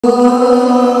बोजूलाई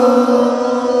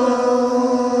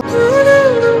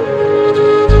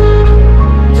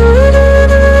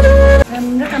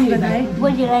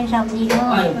सम्झिनु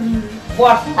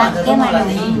के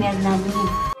मान्नु मेरो नानी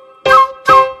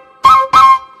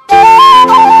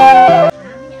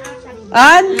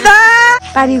अन्त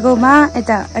पारिगाउँमा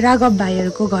यता राघव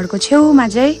भाइहरूको घरको छेउमा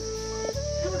चाहिँ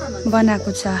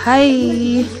बनाएको छ है।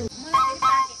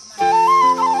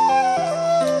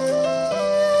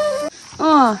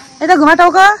 यता घुमा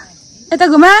टाउक यता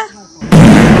घुमा।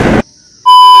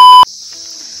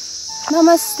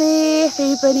 नमस्ते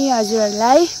फेरि पनि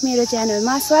हजुरहरूलाई मेरो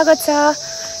च्यानलमा स्वागत छ।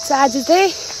 सो आज चाहिँ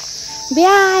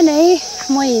बिहानै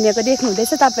म हिँडेको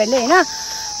देख्नुहुँदैछ तपाईँहरूले होइन।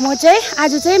 म चाहिँ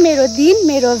आज चाहिँ मेरो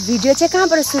भिडियो चाहिँ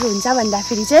कहाँबाट सुरु हुन्छ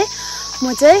भन्दाखेरि चाहिँ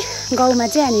म चाहिँ गाउँमा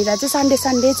चाहिँ यहाँनिर चाहिँ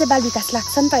सन्डे चाहिँ बालविकास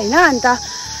लाग्छ नि त होइन। अन्त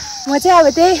म चाहिँ अब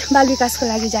त्यही बालविकासको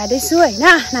लागि जाँदैछु होइन,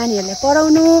 नानीहरूलाई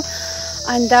पढाउनु।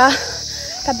 अन्त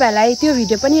तपाईँहरूलाई त्यो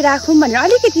भिडियो पनि राखौँ भनेर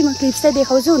अलिकति म क्लिप्स चाहिँ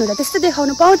देखाउँछु। हुनु त त्यस्तो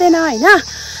देखाउनु पाउँदैन होइन,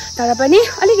 तर पनि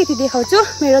अलिकति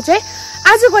देखाउँछु। मेरो चाहिँ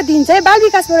आजको दिन चाहिँ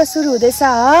बालविकासबाट सुरु हुँदैछ।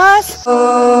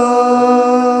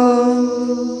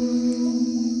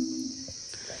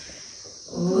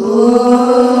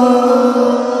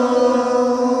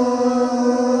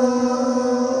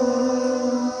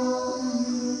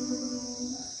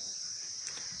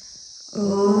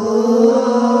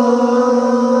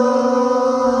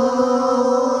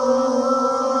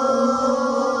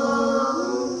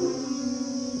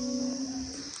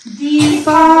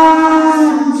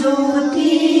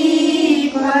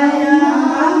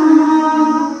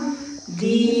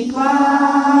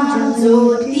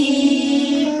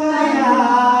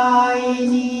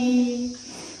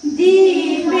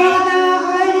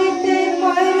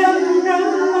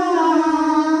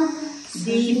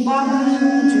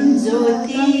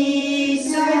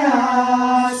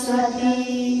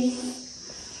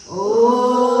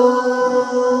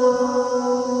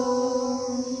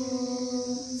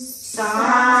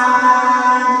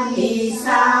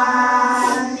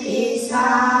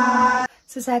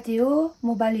 साथी हो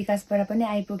म बालविकासबाट पनि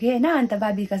आइपुगेँ होइन। अन्त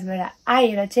बालविकासबाट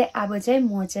आएर चाहिँ अब चाहिँ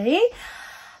म चाहिँ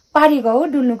पारिगाउँ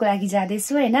डुल्नुको लागि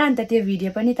जाँदैछु होइन। अन्त त्यो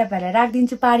भिडियो पनि तपाईँहरूलाई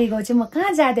राखिदिन्छु, पारिगाउँ चाहिँ म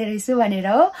कहाँ जाँदै रहेछु भनेर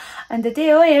हो। अन्त त्यही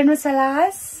हो, हेर्नुहोस् होला।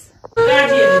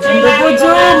 बोजू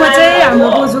म चाहिँ हाम्रो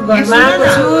बोजू घरमा आएको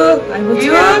छु।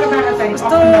 बोजू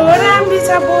कस्तो राम्रो छ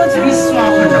बोजू।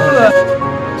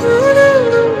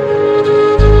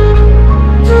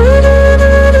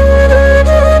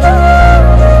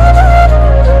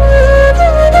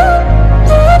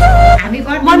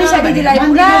 मनिषा दिदीलाई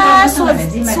पुरा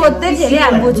सोध्दै थियो अरे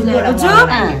हाम्रो बोजूले। बोजू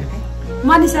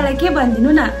मनिषालाई के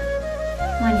भनिदिनु न?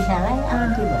 मनिषालाई अब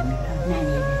के भन्नु,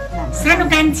 सानो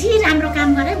कान्छी राम्रो काम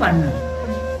गरे भन्नु।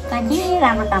 कान्छी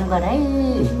राम्रो काम गर है।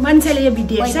 मान्छेले यो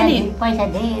भिडियो हेर्छ नि, पैसा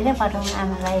धेरै पठाउनु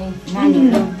आमालाई।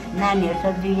 नानीहरू छ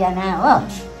दुईजना हो।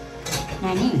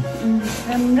 नानी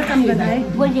राम्रो काम गर्दा है।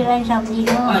 बोजूलाई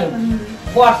सम्झिनु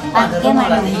के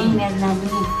मान्नु मेरो नानी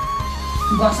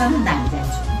बस्न जान्छ।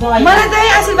 मलाई चाहिँ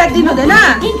आशीर्वाद दिनु हुँदैन?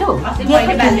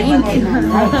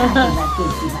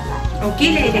 के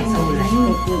ल्याइदिएको छ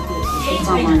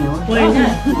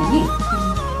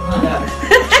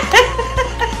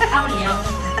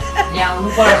ल्याउनु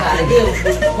पर्छ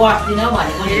बस्दिन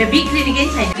भनेको बिक्री केही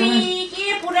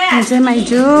छैन।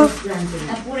 माइजू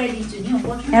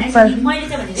एप्पल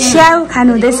स्याउ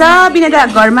खानु हुँदैछ बिना त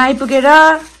घरमा आइपुगेर।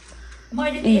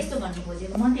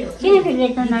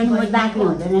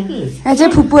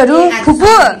 फुपूहरू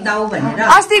फुपू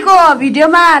अस्तिको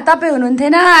भिडियोमा तपाईँ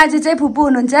हुनुहुन्थेन, आज चाहिँ फुपू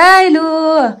हुनुहुन्छ है। लु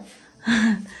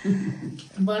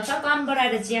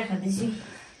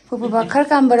फुपू भर्खर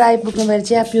कामबाट आइपुग्नु भएर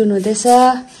चिया पिउनु हुँदैछ।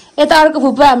 यता अर्को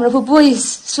फुपू हाम्रो फुपू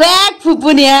स्व्याग फुपू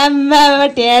नि आमा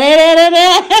टेरे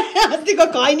अस्तिको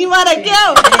खैनी मरा क्या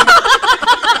हो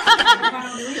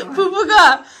फुपूको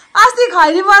अस्ति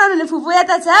खैनी बनाउनुले फुपू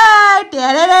यता छ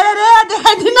टेरे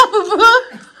देखाइदिन फुपू।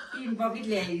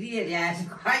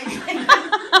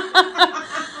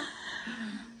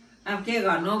 के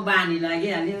गर्नु बानी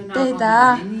लागिहाल्यो त्यही त।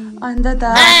 अन्त त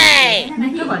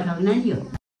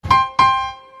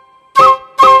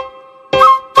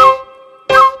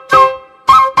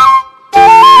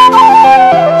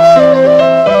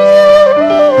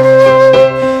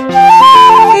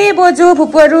बोजू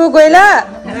फुपूहरू गयो ल,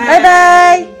 बाई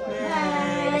बाई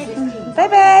बाई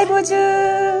बाई बोजू।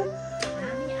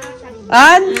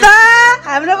 अन्त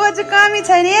हाम्रो बोजू कमी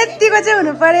छैन, यतिको चाहिँ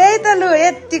हुनु पर्यो है त। लु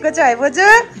यतिको चाहिँ है बोजू।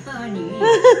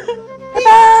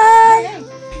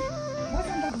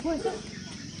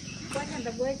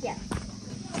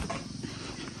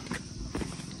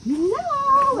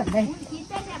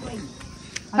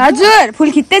 हजुर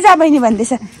फुल खिच्दै जा बहिनी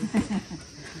भन्दैछ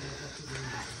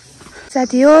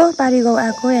साथी हो पारिगाउँ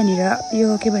आएको यहाँनिर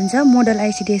यो के भन्छ मोडल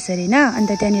आइसिडिएस अरे हैन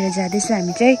अन्त त्यहाँनिर जाँदैछु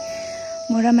हामी चाहिँ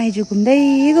म र माइजू घुम्दै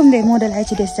घुम्दै मोडल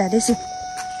आइसिडिएस जाँदैछु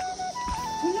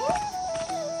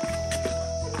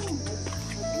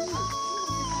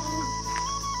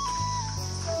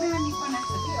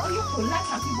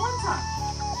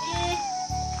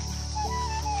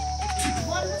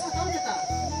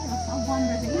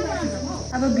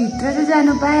अब भित्र चाहिँ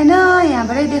जानु पाएन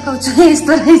यहाँबाटै देखाउँछु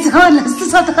यस्तो रहेछ होला जस्तो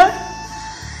छ त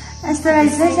यस्तो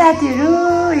रहेछ है साथीहरू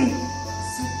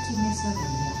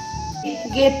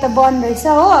गेट त बन्द रहेछ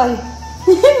हो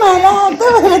माइला लाग्दो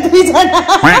भएर दुईजना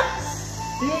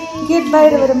गेट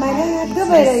बाहिरबाट माइला लाग्दो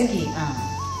भएर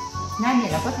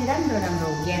नानीहरूलाई कति राम्रो राम्रो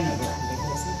ज्ञानहरू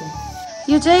हाल्दैछ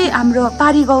यो चाहिँ हाम्रो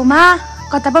पारिगाउँमा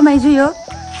कता पो माइजू यो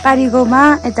पारिगाउँमा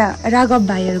यता राघव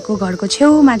भाइहरूको घरको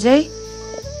छेउमा चाहिँ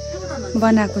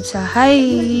बनाएको छ है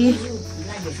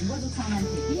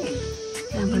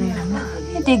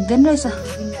देख्दैन रहेछ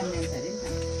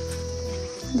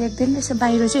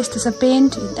बाहिर चाहिँ यस्तो छ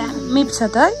पेन्ट दामी छ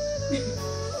त है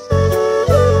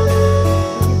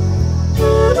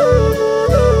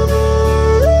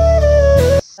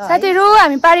साथीहरू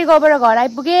हामी पारिगाउँबाट घर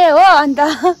आइपुगे हो अन्त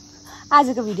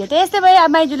आजको भिडियो त यस्तै भयो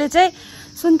माइजूले चाहिँ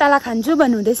सुन्तला खान्छु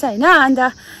भन्नुहुँदैछ होइन अन्त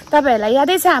तपाईँहरूलाई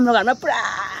यादै छ हाम्रो घरमा पुरा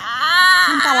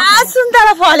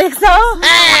सुन्तला फलेको छ हो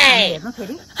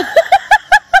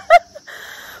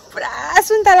पुरा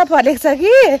सुन्तला फलेको छ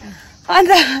कि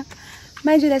अन्त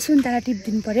माइजूलाई सुन्तला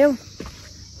टिपिदिनु पर्यो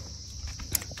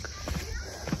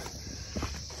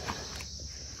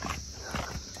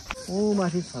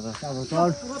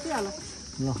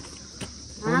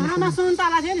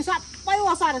सुन्तला थियो नि सबै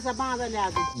ओसारेछ बाँदरले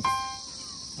आज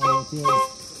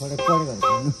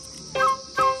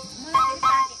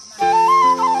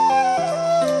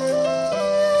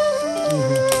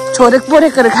छोरेक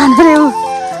पोरेकहरू खानु रे ऊ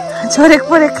छोरेक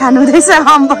पोरेक खानु हुँदैछ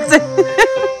अम्बक चाहिँ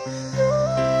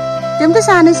त्यो पनि त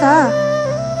सानै छ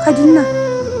खाइदिनु न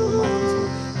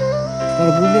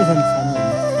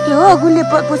त्यो हो गुलियो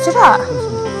पोचेर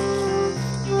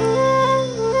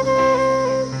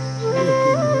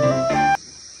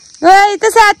ए त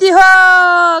साथी हो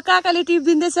काकाले टिप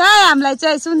दिँदैछ है हामीलाई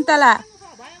चाहिँ सुन्तला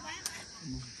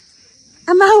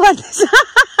आमा भन्दैछ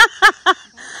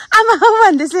आमा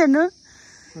भन्दैछ हेर्नु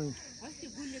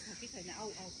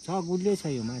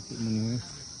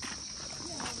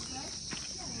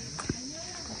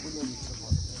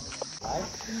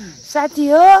साथी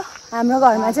हो हाम्रो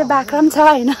घरमा चाहिँ बाख्रा पनि छ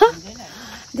होइन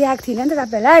देखाएको थिइनँ नि त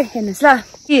तपाईँलाई हेर्नुहोस् ल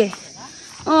के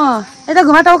यता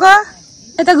घुमा टाउको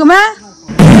यता घुमा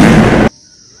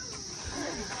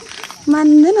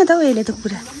मान्दैन त हौ यसले त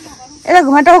कुरा यता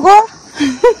घुमा टाउको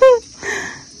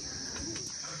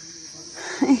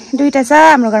दुईटा छ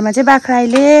हाम्रो घरमा चाहिँ बाख्रा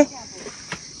अहिले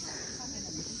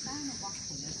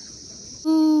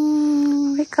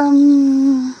एकदम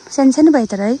सानो भयो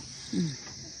तर है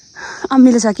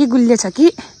अमिलो छ कि गुलियो छ कि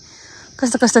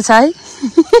कस्तो कस्तो छ है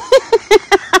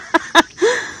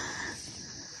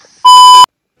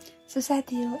सो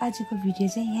साथी हो आजको भिडियो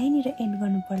चाहिँ यहीँनिर एन्ड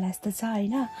गर्नु पर्ला जस्तो छ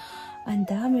होइन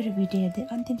अन्त मेरो भिडियो हेर्दै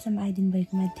अन्तिमसम्म आइदिनु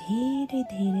भएकोमा धेरै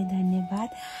धेरै धन्यवाद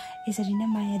यसरी नै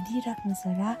माया दिइराख्नुहोस्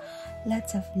होला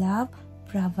लट्स अफ लभ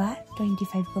प्रभा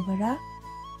 25 कोबाट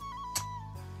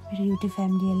मेरो युट्युब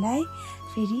फ्यामिलीलाई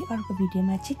फेरि अर्को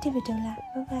भिडियोमा छिट्टै भेटौँला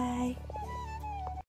बाई बाई